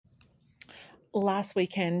last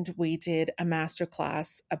weekend we did a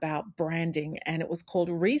masterclass about branding, and it was called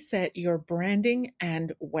Reset Your Branding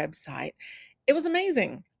and Website. It was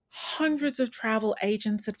amazing. Hundreds of travel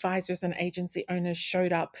agents, advisors, and agency owners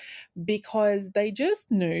showed up because they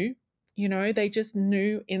just knew, they just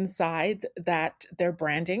knew inside that their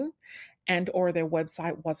branding and or their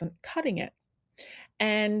website wasn't cutting it.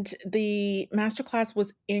 And the masterclass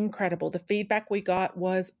was incredible. The feedback we got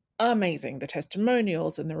was amazing. The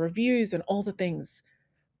testimonials and the reviews and all the things.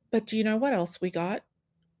 But do you know what else we got?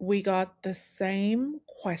 We got the same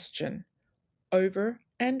question over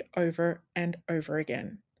and over and over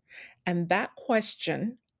again. And that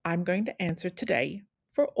question I'm going to answer today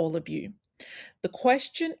for all of you. The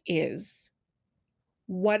question is,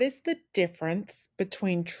 what is the difference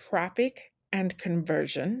between traffic and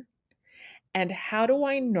conversion? And how do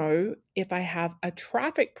I know if I have a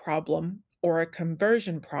traffic problem or a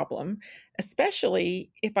conversion problem,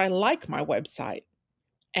 especially if I like my website?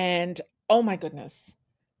 And oh my goodness,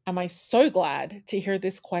 am I so glad to hear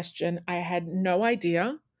this question. I had no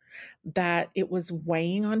idea that it was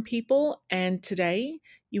weighing on people. And today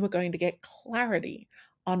you are going to get clarity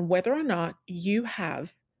on whether or not you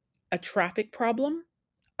have a traffic problem,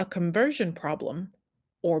 a conversion problem,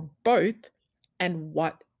 or both, and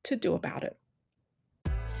what to do about it.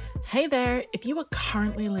 Hey there, if you are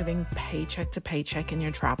currently living paycheck to paycheck in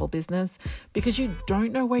your travel business because you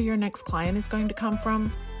don't know where your next client is going to come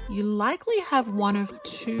from, you likely have one of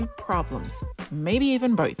two problems, maybe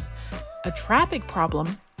even both, a traffic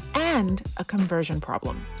problem and a conversion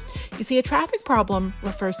problem. You see, a traffic problem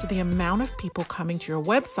refers to the amount of people coming to your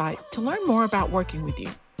website to learn more about working with you,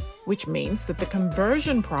 which means that the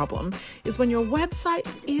conversion problem is when your website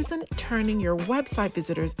isn't turning your website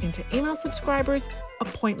visitors into email subscribers,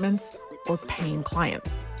 appointments, or paying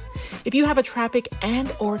clients. If you have a traffic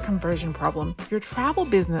and or conversion problem, your travel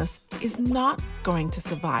business is not going to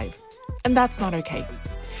survive. And that's not okay.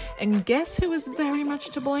 And guess who is very much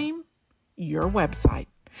to blame? Your website.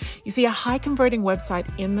 You see, a high converting website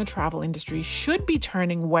in the travel industry should be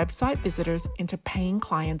turning website visitors into paying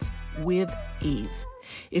clients with ease.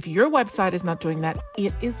 If your website is not doing that,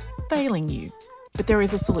 it is failing you. But there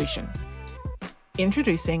is a solution.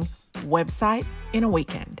 Introducing Website in a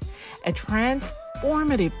Weekend, a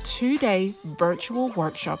transformative 2-day virtual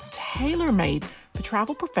workshop tailor-made for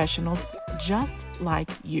travel professionals just like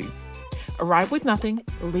you. Arrive with nothing,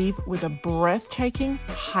 leave with a breathtaking,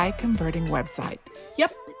 high-converting website.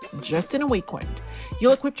 Yep, just in a weekend.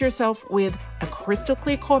 You'll equip yourself with a crystal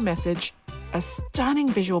clear core message, a stunning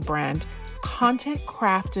visual brand, content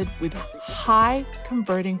crafted with high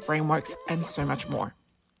converting frameworks, and so much more.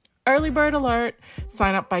 Early bird alert!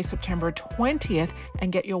 Sign up by September 20th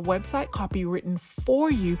and get your website copy written for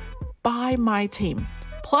you by my team.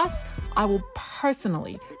 Plus, I will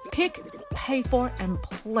personally pick, pay for, and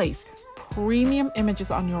place premium images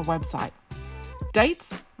on your website.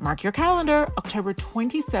 Dates, mark your calendar, October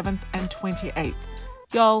 27th and 28th.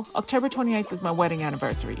 Y'all, October 28th is my wedding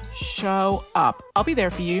anniversary. Show up. I'll be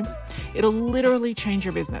there for you. It'll literally change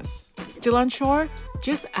your business. Still unsure?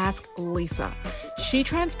 Just ask Lisa. She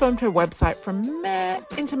transformed her website from meh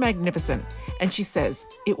into magnificent. And she says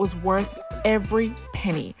it was worth every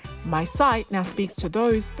penny. My site now speaks to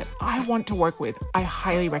those that I want to work with. I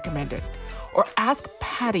highly recommend it. Or ask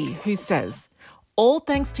Patty, who says, all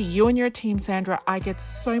thanks to you and your team, Sandra, I get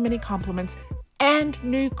so many compliments and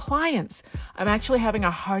new clients. I'm actually having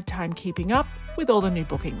a hard time keeping up with all the new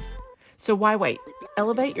bookings. So why wait?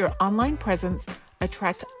 Elevate your online presence,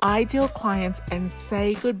 attract ideal clients, and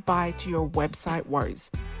say goodbye to your website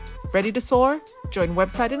woes. Ready to soar? Join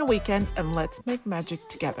Website in a Weekend and let's make magic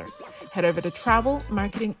together. Head over to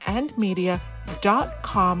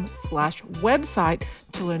travelmarketingandmedia.com/website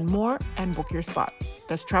to learn more and book your spot.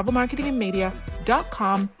 That's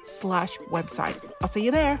travelmarketingandmedia.com/website. I'll see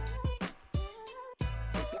you there.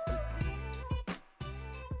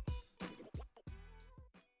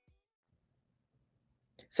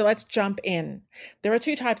 So let's jump in. There are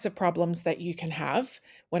two types of problems that you can have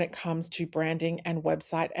when it comes to branding and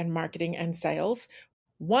website and marketing and sales.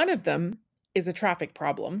 One of them is a traffic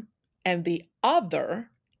problem, and the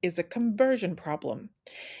other is a conversion problem.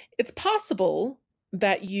 It's possible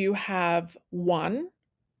that you have one,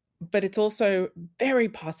 but it's also very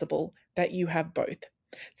possible that you have both.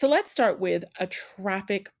 So let's start with a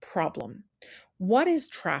traffic problem. What is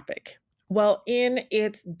traffic? Well, in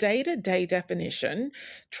its day-to-day definition,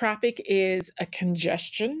 traffic is a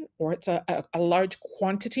congestion, or it's a large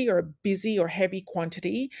quantity or a busy or heavy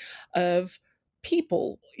quantity of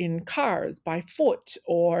people in cars, by foot,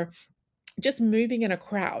 or just moving in a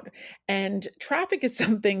crowd. And traffic is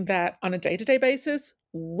something that on a day-to-day basis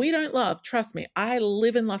we don't love. Trust me, I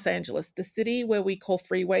live in Los Angeles, the city where we call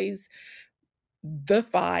freeways the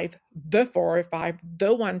 5, the 405,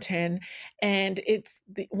 the 110. And it's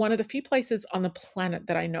one of the few places on the planet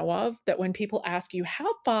that I know of that when people ask you, how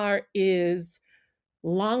far is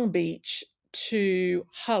Long Beach to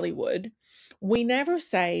Hollywood, we never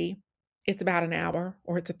say it's about an hour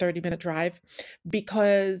or it's a 30-minute drive,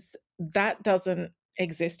 because that doesn't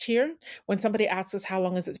exist here. When somebody asks us how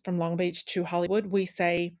long is it from Long Beach to Hollywood, we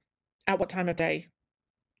say, at what time of day?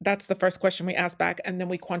 That's the first question we ask back, and then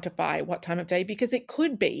we quantify what time of day, because it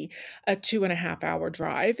could be a 2.5-hour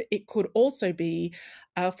drive. It could also be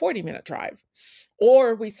a 40-minute drive.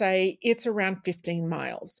 Or we say it's around 15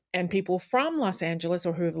 miles. And people from Los Angeles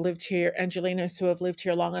or who have lived here, Angelinos who have lived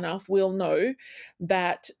here long enough, will know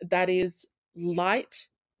that that is light,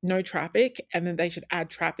 no traffic, and then they should add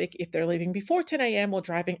traffic if they're leaving before 10 a.m. or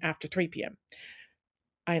driving after 3 p.m.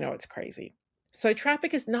 I know it's crazy. So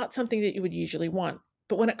traffic is not something that you would usually want.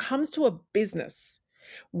 But when it comes to a business,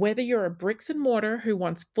 whether you're a bricks and mortar who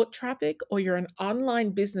wants foot traffic or you're an online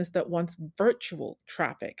business that wants virtual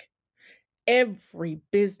traffic, every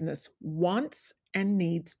business wants and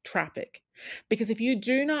needs traffic. Because if you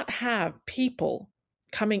do not have people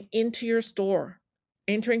coming into your store,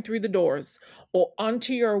 entering through the doors, or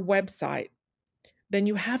onto your website, then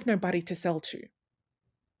you have nobody to sell to.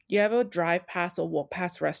 You ever drive past or walk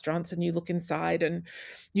past restaurants and you look inside and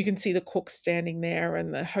you can see the cook standing there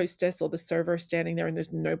and the hostess or the server standing there and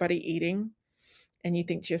there's nobody eating? And you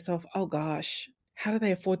think to yourself, oh gosh, how do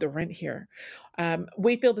they afford the rent here?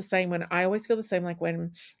 We feel the same I always feel the same like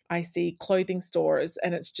when I see clothing stores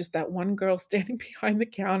and it's just that one girl standing behind the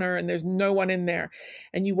counter and there's no one in there.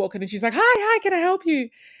 And you walk in and she's like, hi, can I help you?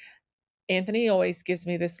 Anthony always gives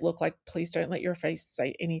me this look like, please don't let your face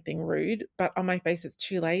say anything rude. But on my face, it's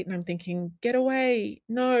too late. And I'm thinking, get away.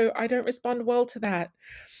 No, I don't respond well to that.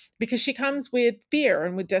 Because she comes with fear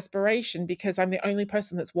and with desperation because I'm the only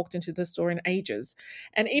person that's walked into the store in ages.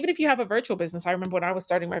 And even if you have a virtual business, I remember when I was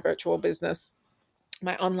starting my virtual business,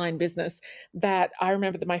 my online business, that I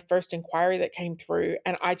remember that my first inquiry that came through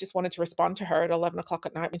and I just wanted to respond to her at 11 o'clock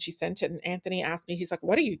at night when she sent it. And Anthony asked me, he's like,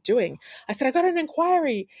 what are you doing? I said, I got an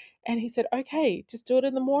inquiry. And he said, okay, just do it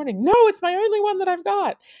in the morning. No, it's my only one that I've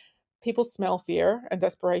got. People smell fear and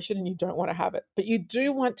desperation and you don't want to have it, but you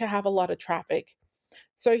do want to have a lot of traffic.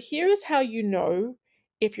 So here's how you know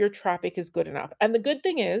if your traffic is good enough. And the good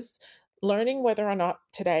thing is, learning whether or not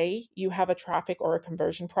today you have a traffic or a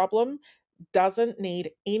conversion problem doesn't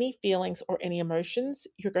need any feelings or any emotions.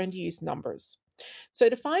 You're going to use numbers. So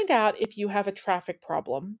to find out if you have a traffic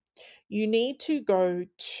problem, you need to go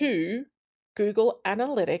to Google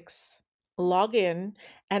Analytics, log in,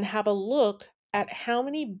 and have a look at how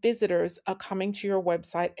many visitors are coming to your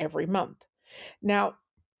website every month. Now,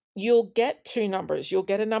 you'll get two numbers. You'll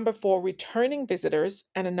get a number for returning visitors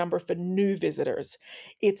and a number for new visitors.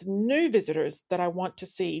 It's new visitors that I want to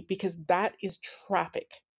see because that is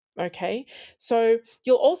traffic. Okay. So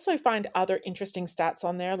you'll also find other interesting stats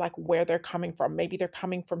on there, like where they're coming from. Maybe they're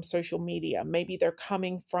coming from social media. Maybe they're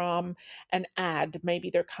coming from an ad. Maybe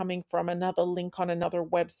they're coming from another link on another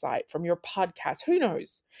website, from your podcast. Who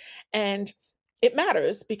knows? And it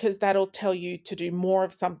matters because that'll tell you to do more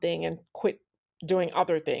of something and quit doing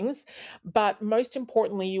other things. But most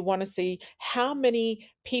importantly, you want to see how many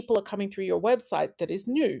people are coming through your website that is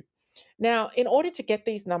new. Now, in order to get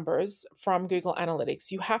these numbers from Google Analytics,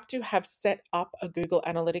 you have to have set up a Google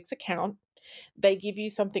Analytics account. They give you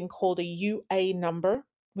something called a UA number,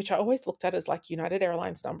 which I always looked at as like United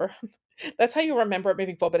Airlines number. That's how you remember it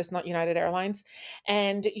moving forward, but it's not United Airlines.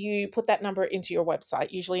 And you put that number into your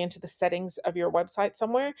website, usually into the settings of your website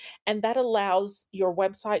somewhere. And that allows your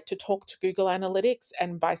website to talk to Google Analytics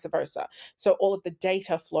and vice versa. So all of the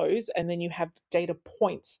data flows, and then you have data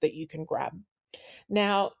points that you can grab.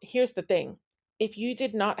 Now, here's the thing. If you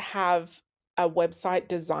did not have a website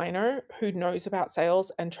designer who knows about sales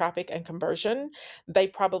and traffic and conversion, they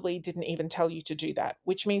probably didn't even tell you to do that,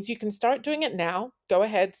 which means you can start doing it now. Go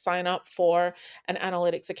ahead, sign up for an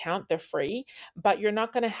analytics account. They're free, but you're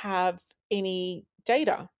not going to have any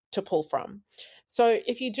data to pull from. So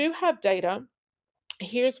if you do have data,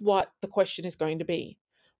 here's what the question is going to be.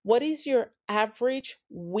 What is your average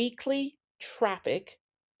weekly traffic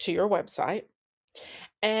to your website?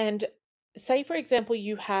 And say, for example,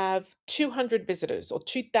 you have 200 visitors or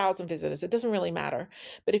 2,000 visitors. It doesn't really matter.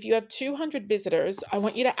 But if you have 200 visitors, I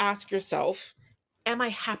want you to ask yourself, am I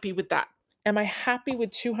happy with that? Am I happy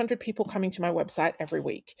with 200 people coming to my website every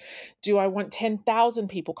week? Do I want 10,000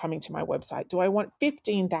 people coming to my website? Do I want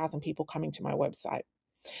 15,000 people coming to my website?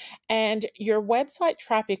 And your website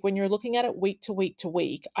traffic, when you're looking at it week to week to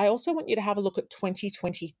week, I also want you to have a look at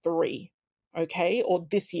 2023. Okay, or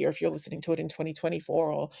this year if you're listening to it in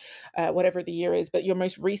 2024 or whatever the year is, but your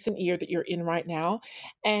most recent year that you're in right now.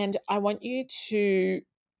 And I want you to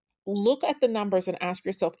look at the numbers and ask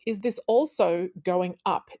yourself, is this also going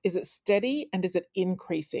up? Is it steady and is it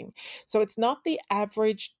increasing? So it's not the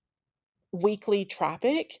average weekly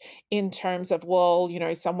traffic in terms of, well,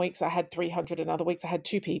 some weeks I had 300 and other weeks I had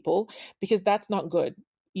 2 people, because that's not good.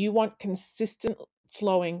 You want consistent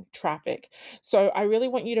flowing traffic. So I really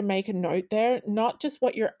want you to make a note there, not just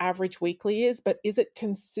what your average weekly is, but is it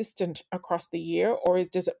consistent across the year, or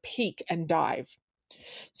does it peak and dive?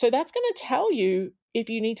 So that's going to tell you if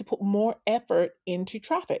you need to put more effort into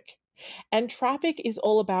traffic. And traffic is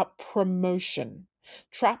all about promotion.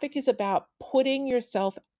 Traffic is about putting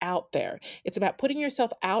yourself out there. It's about putting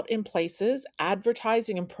yourself out in places,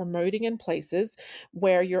 advertising and promoting in places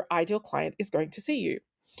where your ideal client is going to see you.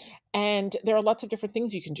 And there are lots of different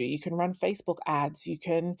things you can do. You can run Facebook ads, you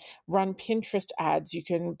can run Pinterest ads, you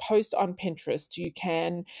can post on Pinterest, you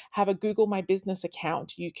can have a Google My Business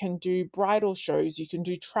account, you can do bridal shows, you can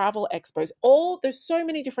do travel expos. There's so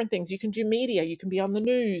many different things. You can do media, you can be on the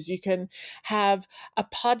news, you can have a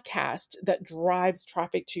podcast that drives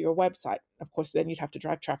traffic to your website. Of course, then you'd have to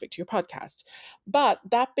drive traffic to your podcast. But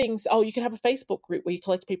that being said, you can have a Facebook group where you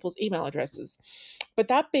collect people's email addresses. But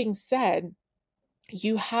that being said,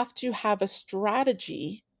 you have to have a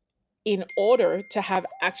strategy in order to have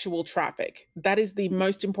actual traffic. That is the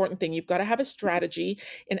most important thing. You've got to have a strategy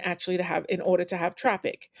in order to have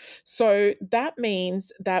traffic. So that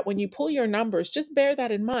means that when you pull your numbers, just bear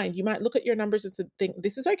that in mind. You might look at your numbers and think,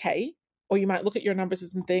 this is okay. Or you might look at your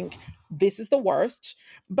numbers and think, this is the worst.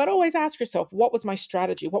 But always ask yourself, what was my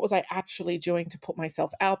strategy? What was I actually doing to put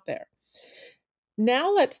myself out there?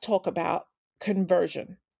 Now let's talk about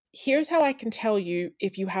conversion. Here's how I can tell you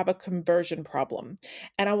if you have a conversion problem.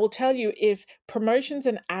 And I will tell you if promotions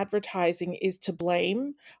and advertising is to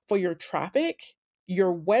blame for your traffic,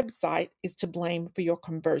 your website is to blame for your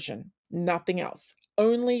conversion, nothing else.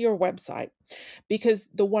 Only your website. Because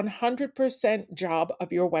the 100% job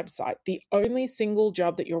of your website, the only single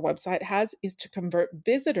job that your website has, is to convert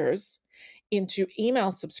visitors into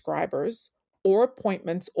email subscribers or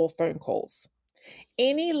appointments or phone calls.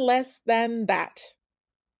 Any less than that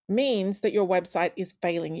means that your website is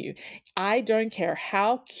failing you. I don't care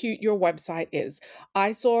how cute your website is.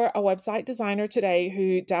 I saw a website designer today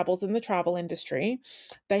who dabbles in the travel industry.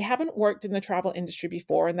 They haven't worked in the travel industry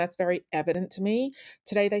before, and that's very evident to me.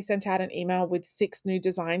 Today, they sent out an email with 6 new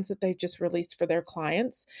designs that they've just released for their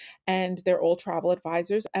clients, and they're all travel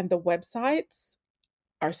advisors, and the websites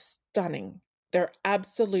are stunning. They're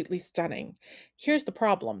absolutely stunning. Here's the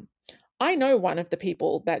problem. I know one of the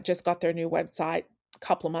people that just got their new website a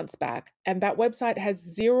couple of months back, and that website has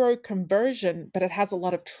 0 conversion, but it has a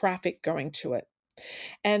lot of traffic going to it.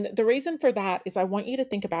 And the reason for that is I want you to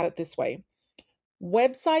think about it this way.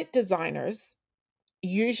 Website designers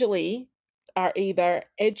usually are either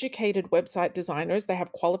educated website designers, they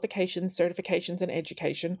have qualifications, certifications, and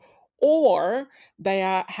education, or they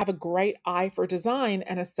have a great eye for design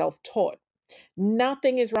and are self-taught.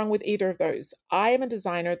 Nothing is wrong with either of those. I am a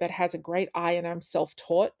designer that has a great eye and I'm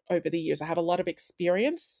self-taught over the years. I have a lot of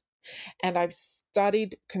experience and I've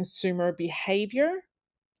studied consumer behavior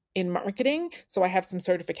in marketing. So I have some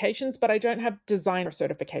certifications, but I don't have designer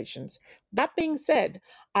certifications. That being said,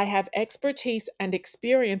 I have expertise and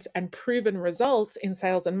experience and proven results in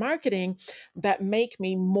sales and marketing that make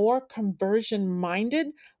me more conversion minded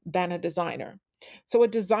than a designer. So a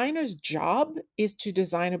designer's job is to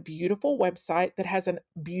design a beautiful website that has a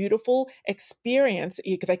beautiful experience.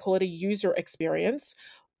 They call it a user experience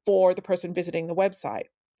for the person visiting the website.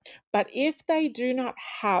 But if they do not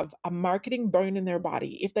have a marketing bone in their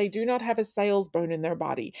body, if they do not have a sales bone in their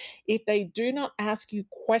body, if they do not ask you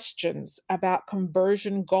questions about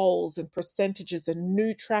conversion goals and percentages and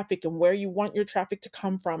new traffic and where you want your traffic to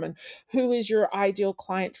come from and who is your ideal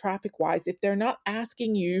client traffic wise, if they're not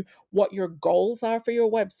asking you what your goals are for your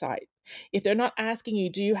website, if they're not asking you,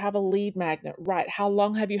 do you have a lead magnet? Right. How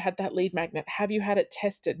long have you had that lead magnet? Have you had it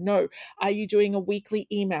tested? No. Are you doing a weekly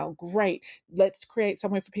email? Great. Let's create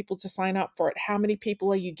somewhere for people to sign up for it. How many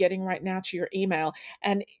people are you getting right now to your email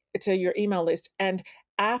and to your email list? And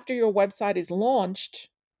after your website is launched,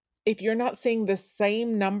 if you're not seeing the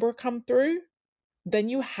same number come through, then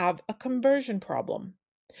you have a conversion problem.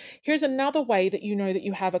 Here's another way that you know that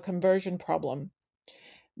you have a conversion problem.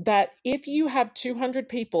 That if you have 200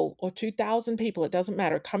 people or 2,000 people, it doesn't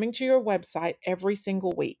matter, coming to your website every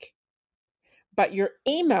single week, but your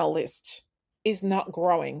email list is not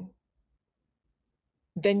growing,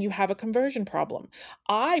 then you have a conversion problem.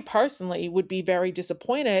 I personally would be very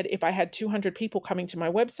disappointed if I had 200 people coming to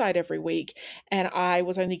my website every week and I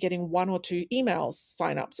was only getting 1 or 2 emails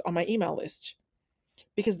signups on my email list,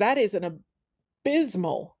 because that is an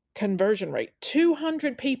abysmal conversion rate.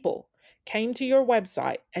 200 people came to your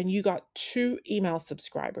website and you got 2 email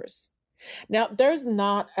subscribers. Now, there's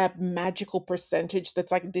not a magical percentage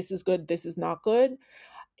that's like, this is good, this is not good.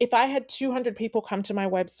 If I had 200 people come to my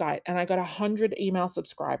website and I got 100 email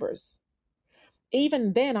subscribers,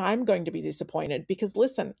 even then I'm going to be disappointed, because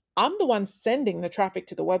listen, I'm the one sending the traffic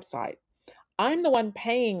to the website. I'm the one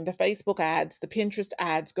paying the Facebook ads, the Pinterest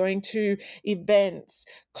ads, going to events,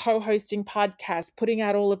 co-hosting podcasts,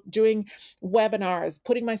 doing webinars,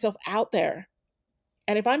 putting myself out there.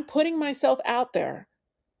 And if I'm putting myself out there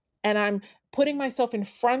and I'm putting myself in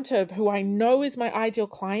front of who I know is my ideal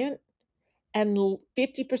client, and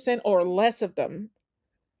 50% or less of them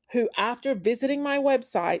who, after visiting my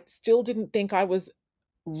website, still didn't think I was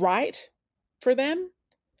right for them,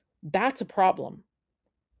 that's a problem.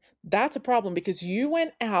 That's a problem, because you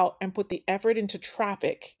went out and put the effort into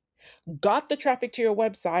traffic, got the traffic to your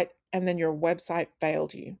website, and then your website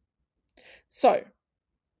failed you. So,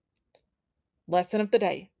 lesson of the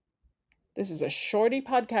day. This is a shorty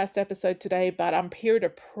podcast episode today, but I'm here to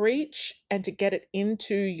preach and to get it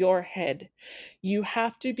into your head. You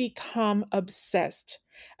have to become obsessed.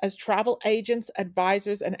 As travel agents,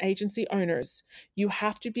 advisors, and agency owners, you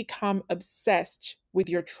have to become obsessed with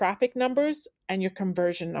your traffic numbers and your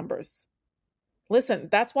conversion numbers. Listen,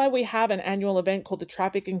 that's why we have an annual event called the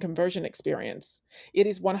Traffic and Conversion Experience. It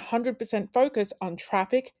is 100% focused on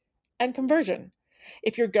traffic and conversion.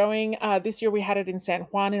 If you're going, this year we had it in San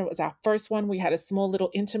Juan and it was our first one. We had a small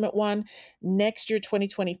little intimate one. Next year,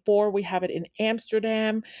 2024, we have it in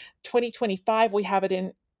Amsterdam. 2025, we have it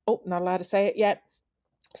in, not allowed to say it yet.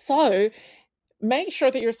 So make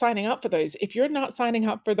sure that you're signing up for those. If you're not signing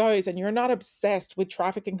up for those and you're not obsessed with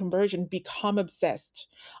traffic and conversion, become obsessed.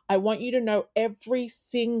 I want you to know every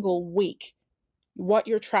single week what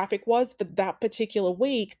your traffic was for that particular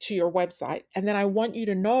week to your website. And then I want you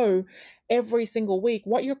to know every single week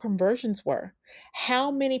what your conversions were.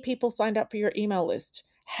 How many people signed up for your email list?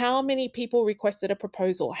 How many people requested a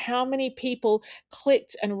proposal? How many people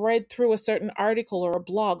clicked and read through a certain article or a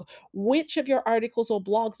blog? Which of your articles or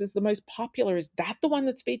blogs is the most popular? Is that the one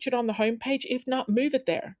that's featured on the homepage? If not, move it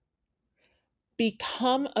there.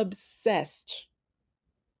 Become obsessed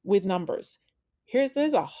with numbers.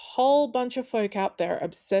 There's a whole bunch of folk out there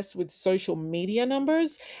obsessed with social media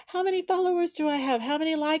numbers. How many followers do I have? How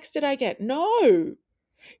many likes did I get? No,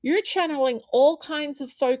 you're channeling all kinds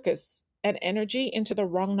of focus and energy into the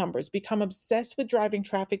wrong numbers. Become obsessed with driving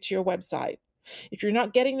traffic to your website. If you're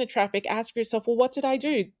not getting the traffic, ask yourself, well, what did I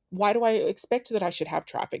do? Why do I expect that I should have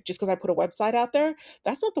traffic? Just because I put a website out there?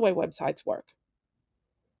 That's not the way websites work.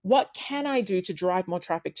 What can I do to drive more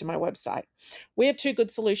traffic to my website? We have 2 good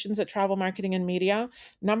solutions at Travel Marketing and Media.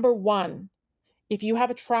 Number 1, if you have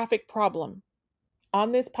a traffic problem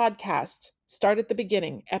on this podcast, start at the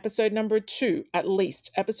beginning, episode number 2, at least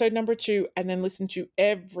episode number 2, and then listen to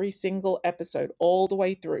every single episode all the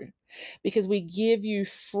way through, because we give you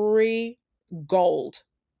free gold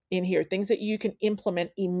in here, things that you can implement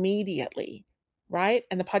immediately, right?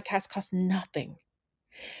 And the podcast costs nothing.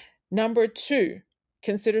 Number 2,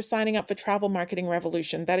 consider signing up for Travel Marketing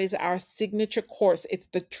Revolution. That is our signature course. It's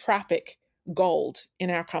the traffic gold in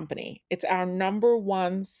our company. It's our number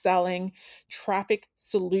 1 selling traffic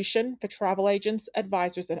solution for travel agents,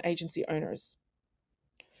 advisors, and agency owners.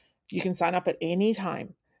 You can sign up at any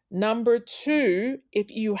time. Number 2, if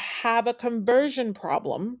you have a conversion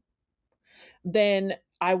problem, then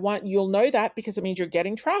you'll know that, because it means you're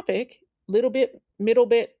getting traffic, little bit, middle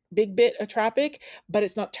bit, big bit of traffic, but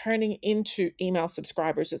it's not turning into email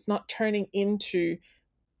subscribers. It's not turning into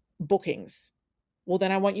bookings. Well,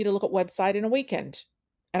 then I want you to look at Website in a Weekend.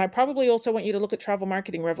 And I probably also want you to look at Travel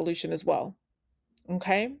Marketing Revolution as well.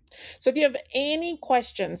 Okay. So if you have any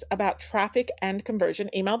questions about traffic and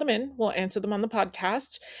conversion, email them in. We'll answer them on the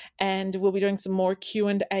podcast, and we'll be doing some more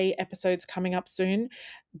Q&A episodes coming up soon.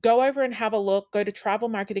 Go over and have a look. Go to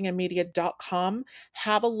travelmarketingandmedia.com.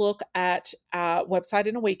 Have a look at Website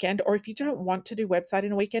in a Weekend. Or if you don't want to do Website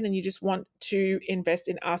in a Weekend and you just want to invest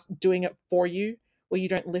in us doing it for you, where you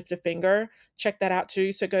don't lift a finger, check that out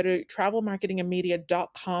too. So go to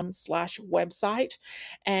travelmarketingandmedia.com/website.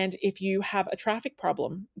 And if you have a traffic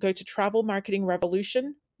problem, go to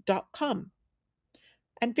travelmarketingrevolution.com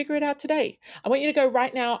and figure it out today. I want you to go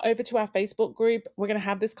right now over to our Facebook group. We're going to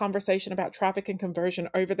have this conversation about traffic and conversion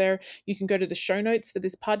over there. You can go to the show notes for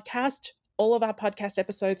this podcast. All of our podcast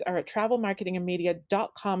episodes are at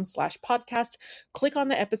travelmarketingandmedia.com/podcast. Click on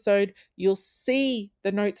the episode. You'll see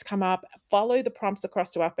the notes come up. Follow the prompts across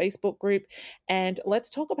to our Facebook group. And let's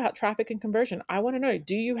talk about traffic and conversion. I want to know,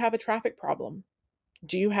 do you have a traffic problem?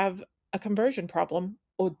 Do you have a conversion problem?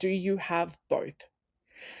 Or do you have both?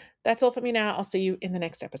 That's all for me now. I'll see you in the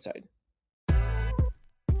next episode.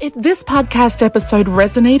 If this podcast episode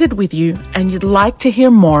resonated with you and you'd like to hear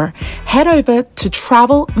more, head over to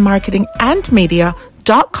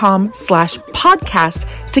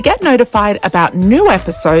travelmarketingandmedia.com/podcast to get notified about new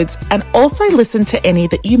episodes and also listen to any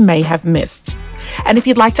that you may have missed. And if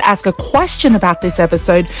you'd like to ask a question about this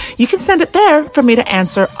episode, you can send it there for me to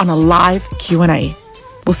answer on a live Q&A.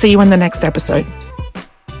 We'll see you in the next episode.